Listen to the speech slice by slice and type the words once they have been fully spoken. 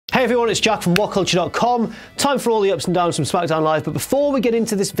Hey everyone, it's Jack from WhatCulture.com. Time for all the ups and downs from SmackDown Live, but before we get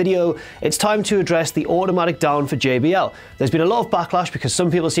into this video, it's time to address the automatic down for JBL. There's been a lot of backlash because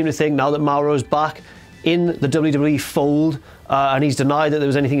some people seem to think now that Mauro's back in the WWE fold and he's denied that there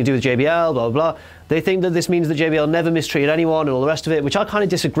was anything to do with JBL, blah, blah, blah. They think that this means that JBL never mistreated anyone and all the rest of it, which I kind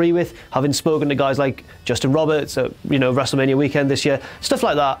of disagree with, having spoken to guys like Justin Roberts at, WrestleMania weekend this year, stuff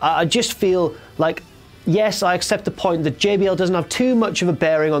like that. I just feel like, yes, I accept the point that JBL doesn't have too much of a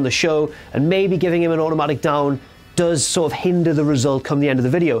bearing on the show, and maybe giving him an automatic down does sort of hinder the result come the end of the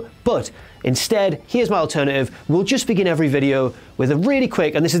video. But instead, here's my alternative. We'll just begin every video with a really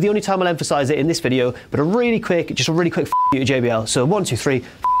quick, and this is the only time I'll emphasize it in this video, but a really quick f you to JBL. So 1, 2, 3, f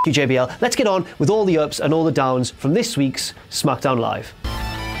you JBL. Let's get on with all the ups and all the downs from this week's SmackDown Live.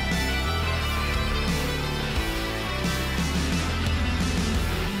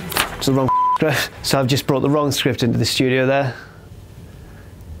 It's the wrong script. So I've just brought the wrong script into the studio there.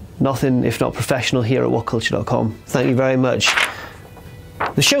 Nothing if not professional here at WhatCulture.com. Thank you very much.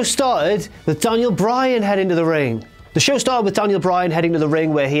 The show started with Daniel Bryan heading to the ring. The show started with Daniel Bryan heading to the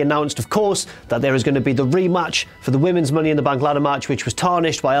ring, where he announced, of course, that there is going to be the rematch for the women's Money in the Bank ladder match, which was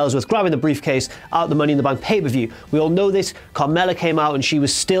tarnished by Ellsworth grabbing the briefcase at the Money in the Bank pay-per-view. We all know this. Carmella came out and she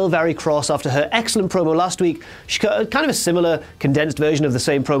was still very cross after her excellent promo last week. She cut kind of a similar condensed version of the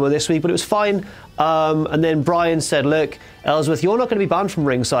same promo this week, but it was fine. And then Bryan said, look, Ellsworth, you're not going to be banned from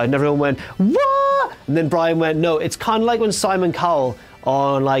ringside. And everyone went, what? And then Bryan went, no, it's kind of like when Simon Cowell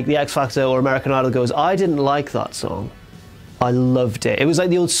on like the X Factor or American Idol goes, I didn't like that song. I loved it. It was like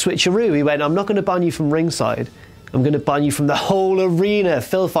the old switcheroo. He went, I'm not going to ban you from ringside. I'm going to ban you from the whole arena.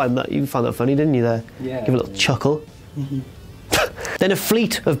 Phil, you found that funny, didn't you there? Yeah. Give a little chuckle. Then a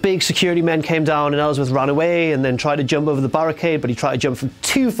fleet of big security men came down and Ellsworth ran away and then tried to jump over the barricade, but he tried to jump from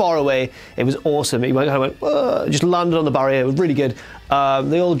too far away. It was awesome. He went, just landed on the barrier. It was really good.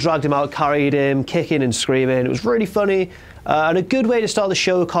 They all dragged him out, carried him, kicking and screaming. It was really funny. And a good way to start the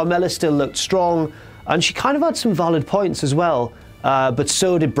show. Carmella still looked strong, and she kind of had some valid points as well, but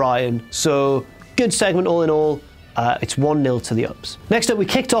so did Bryan. So good segment all in all. It's 1-0 to the ups. Next up, we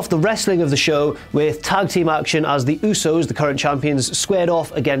kicked off the wrestling of the show with tag team action as the Usos, the current champions, squared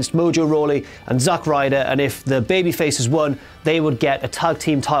off against Mojo Rawley and Zack Ryder, and if the babyfaces won, they would get a tag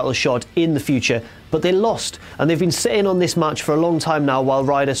team title shot in the future. But they lost, and they've been sitting on this match for a long time now while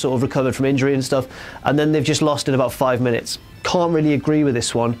Ryder sort of recovered from injury and stuff, and then they've just lost in about 5 minutes. Can't really agree with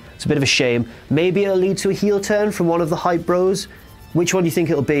this one. It's a bit of a shame. Maybe it'll lead to a heel turn from one of the hype bros. Which one do you think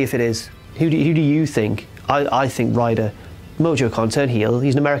it'll be if it is? Who do you think? I think Ryder. Mojo can't turn heel,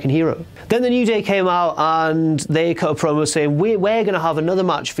 he's an American hero. Then the New Day came out and they cut a promo saying, we're going to have another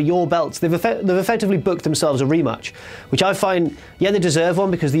match for your belts. They've effectively booked themselves a rematch, which I find, yeah, they deserve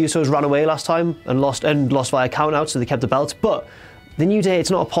one because the Usos ran away last time and lost via count out, so they kept the belts. But the New Day,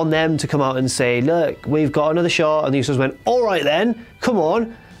 it's not upon them to come out and say, look, we've got another shot. And the Usos went, all right then, come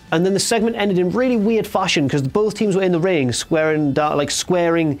on. And then the segment ended in really weird fashion because both teams were in the ring,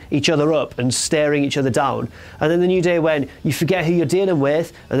 squaring each other up and staring each other down. And then the New Day went, you forget who you're dealing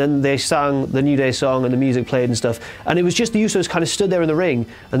with. And then they sang the New Day song and the music played and stuff. And it was just the Usos kind of stood there in the ring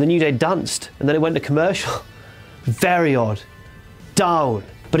and the New Day danced. And then it went to commercial. Very odd. Down.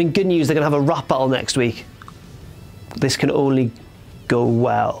 But in good news, they're going to have a rap battle next week. This can only go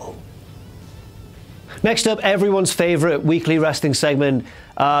well. Next up, everyone's favourite weekly wrestling segment,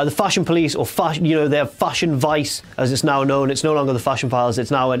 the Fashion Police, or their Fashion Vice, as it's now known. It's no longer the Fashion Files.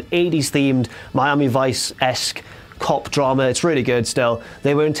 It's now an 80s-themed Miami Vice-esque cop drama. It's really good still.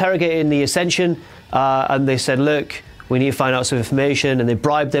 They were interrogating the Ascension, and they said, look, we need to find out some information, and they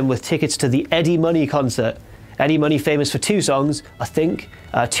bribed them with tickets to the Eddie Money concert. Eddie Money, famous for 2 songs, I think,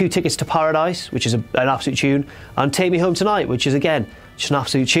 2 Tickets to Paradise, which is an absolute tune, and Take Me Home Tonight, which is, again, just an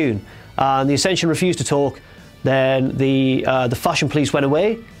absolute tune. And the Ascension refused to talk. Then the Fashion Police went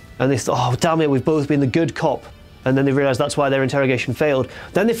away, and they thought, oh, damn it, we've both been the good cop. And then they realised that's why their interrogation failed.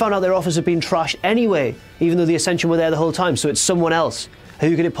 Then they found out their offers had been trashed anyway, even though the Ascension were there the whole time. So it's someone else.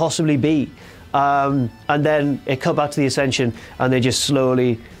 Who could it possibly be? And then it cut back to the Ascension, and they just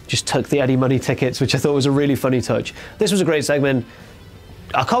slowly took the Eddie Money tickets, which I thought was a really funny touch. This was a great segment.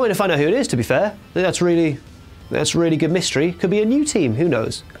 I can't wait to find out who it is, to be fair. That's really good mystery. Could be a new team, who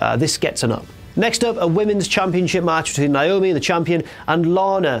knows? This gets an up. Next up, a women's championship match between Naomi, the champion, and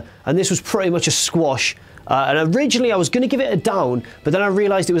Lana. And this was pretty much a squash. And originally I was going to give it a down, but then I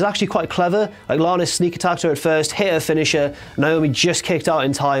realised it was actually quite clever. Like, Lana sneak attacked her at first, hit her finisher, Naomi just kicked out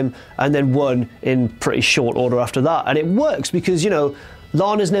in time, and then won in pretty short order after that. And it works because,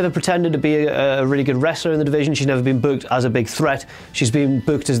 Lana's never pretended to be a really good wrestler in the division. She's never been booked as a big threat. She's been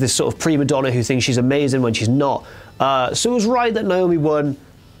booked as this sort of prima donna who thinks she's amazing when she's not. So it was right that Naomi won.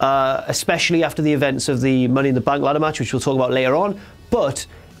 especially after the events of the Money in the Bank ladder match, which we'll talk about later on. But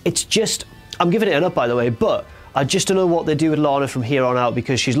it's just, I'm giving it an up, by the way, but I just don't know what they do with Lana from here on out,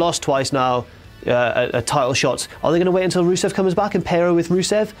 because she's lost twice now at title shots. Are they going to wait until Rusev comes back and pair her with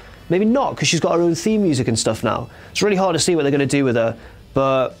Rusev? Maybe not, because she's got her own theme music and stuff now. It's really hard to see what they're going to do with her,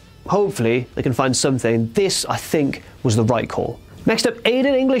 but hopefully they can find something. This, I think, was the right call. Next up,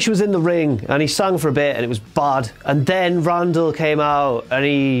 Aiden English was in the ring and he sang for a bit and it was bad. And then Randall came out and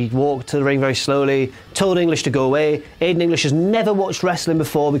he walked to the ring very slowly, told English to go away. Aiden English has never watched wrestling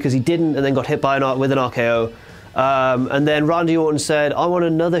before because he didn't, and then got hit by with an RKO. And then Randy Orton said, I want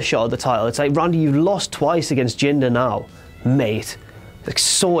another shot at the title. It's like, Randy, you've lost twice against Jinder now, mate. Like,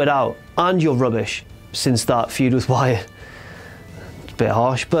 sort it out. And you're rubbish since that feud with Wyatt. It's a bit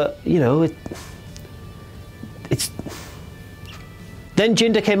harsh, but, you know, it's... Then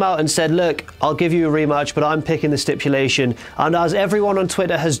Jinder came out and said, look, I'll give you a rematch, but I'm picking the stipulation. And as everyone on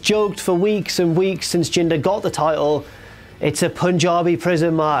Twitter has joked for weeks and weeks since Jinder got the title, it's a Punjabi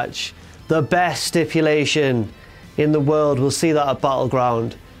prison match. The best stipulation in the world. We'll see that at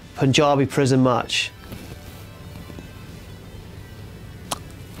Battleground. Punjabi prison match.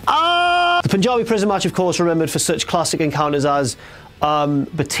 The Punjabi prison match, of course, remembered for such classic encounters as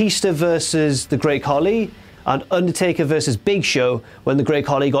Batista versus the Great Khali, and Undertaker versus Big Show when the Great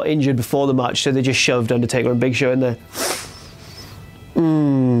Khali got injured before the match, so they just shoved Undertaker and Big Show in there.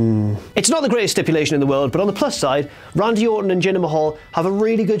 It's not the greatest stipulation in the world, but on the plus side, Randy Orton and Jinder Mahal have a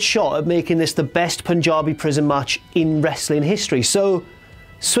really good shot at making this the best Punjabi prison match in wrestling history. So,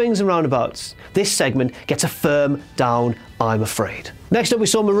 swings and roundabouts. This segment gets a firm down, I'm afraid. Next up, we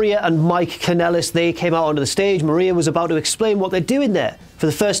saw Maria and Mike Kanellis. They came out onto the stage. Maria was about to explain what they're doing there for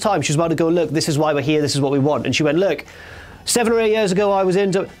the first time. She was about to go, look, this is why we're here, this is what we want. And she went, look, 7 or 8 years ago, I was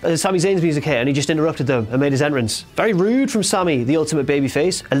into Sami Zayn's music here, and he just interrupted them and made his entrance. Very rude from Sami, the ultimate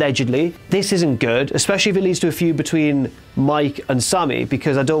babyface, allegedly. This isn't good, especially if it leads to a feud between Mike and Sami,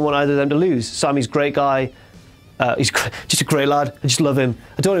 because I don't want either of them to lose. Sami's a great guy. He's just a great lad. I just love him.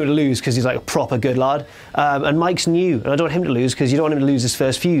 I don't want him to lose because he's like a proper good lad. And Mike's new, and I don't want him to lose because you don't want him to lose his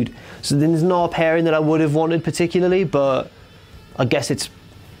first feud. So there's not a pairing that I would have wanted particularly, but I guess it's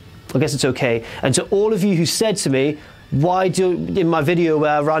okay. And to all of you who said to me, in my video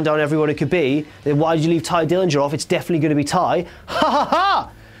where I ran down everyone it could be, then why did you leave Ty Dillinger off? It's definitely going to be Ty. Ha ha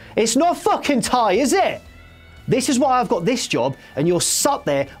ha! It's not fucking Ty, is it? This is why I've got this job, and you're sat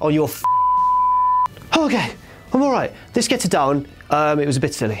there on your Okay, I'm alright. This gets it down. It was a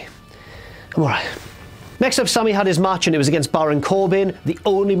bit silly. I'm alright. Next up, Sami had his match, and it was against Baron Corbin, the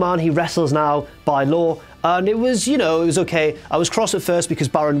only man he wrestles now by law. And it was, you know, it was okay. I was cross at first because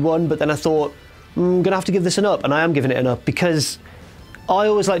Baron won, but then I thought, I'm going to have to give this an up, and I am giving it an up because I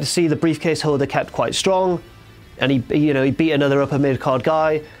always like to see the briefcase holder kept quite strong, and he beat another upper mid-card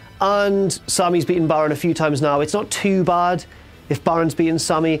guy, and Sami's beaten Baron a few times now. It's not too bad if Baron's beaten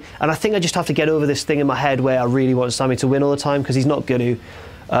Sami, and I think I just have to get over this thing in my head where I really want Sami to win all the time because he's not going to.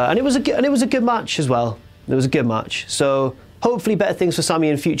 And it was a good match as well. It was a good match. So hopefully better things for Sami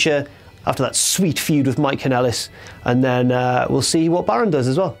in future after that sweet feud with Mike Kanellis, and then we'll see what Baron does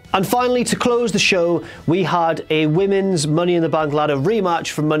as well. And finally, to close the show, we had a women's Money in the Bank ladder rematch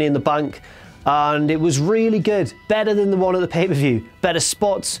from Money in the Bank, and it was really good. Better than the one at the pay-per-view. Better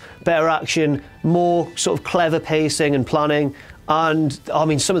spots, better action, more sort of clever pacing and planning. And, I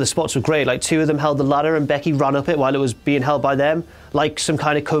mean, some of the spots were great. Like, 2 of them held the ladder and Becky ran up it while it was being held by them. Like some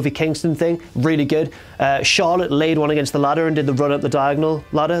kind of Kofi Kingston thing. Really good. Charlotte laid one against the ladder and did the run up the diagonal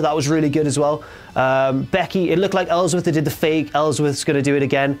ladder. That was really good as well. Becky, it looked like Ellsworth did the fake. Ellsworth's going to do it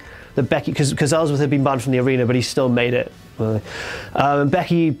again. Because Ellsworth had been banned from the arena, but he still made it.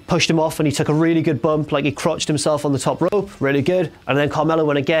 Becky pushed him off and he took a really good bump, like he crotched himself on the top rope. Really good. And then Carmella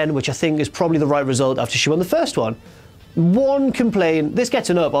won again, which I think is probably the right result after she won the first one. One complaint, this gets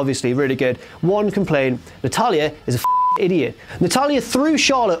an up obviously, really good. One complaint, Natalya is a idiot. Natalya threw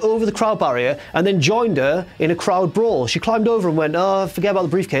Charlotte over the crowd barrier and then joined her in a crowd brawl. She climbed over and went, oh, forget about the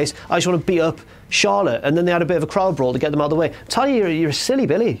briefcase, I just want to beat up Charlotte. And then they had a bit of a crowd brawl to get them out of the way. Natalya, you're a silly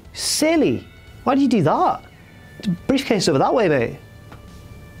Billy. Silly. Why did you do that? The briefcase over that way, mate.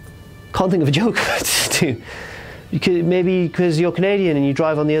 Can't think of a joke. Maybe because you're Canadian and you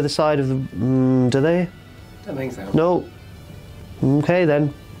drive on the other side of the... do they? I don't think so. No. Okay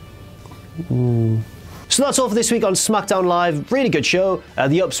then. So that's all for this week on SmackDown Live. Really good show.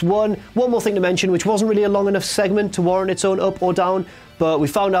 The ups won. One more thing to mention, which wasn't really a long enough segment to warrant its own up or down, but we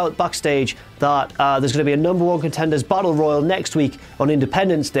found out backstage that there's going to be a #1 contenders battle royal next week on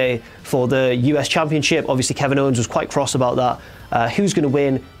Independence Day for the US Championship. Obviously Kevin Owens was quite cross about that. Who's going to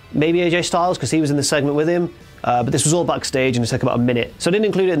win? Maybe AJ Styles because he was in the segment with him. but this was all backstage and it took about a minute. So I didn't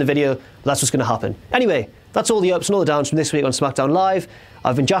include it in the video, but that's what's going to happen. Anyway, that's all the ups and all the downs from this week on SmackDown Live.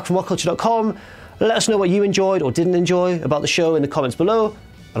 I've been Jack from WhatCulture.com. Let us know what you enjoyed or didn't enjoy about the show in the comments below,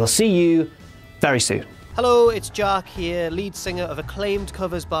 and I'll see you very soon. Hello, it's Jack here, lead singer of acclaimed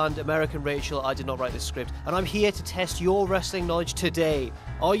covers band American Rachel. I did not write this script, and I'm here to test your wrestling knowledge today.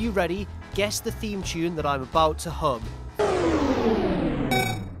 Are you ready? Guess the theme tune that I'm about to hum.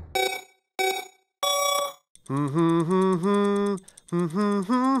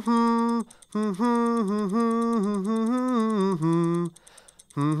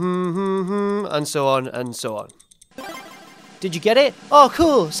 And so on and so on. Did you get it? Oh,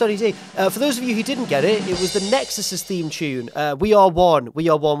 cool. Sorry, D. For those of you who didn't get it, it was the Nexus's theme tune. We are one. We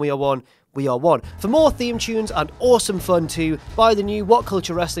are one. We are one. We are one. For more theme tunes and awesome fun too, buy the new What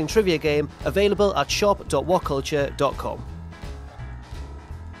Culture Wrestling trivia game available at shop.whatculture.com.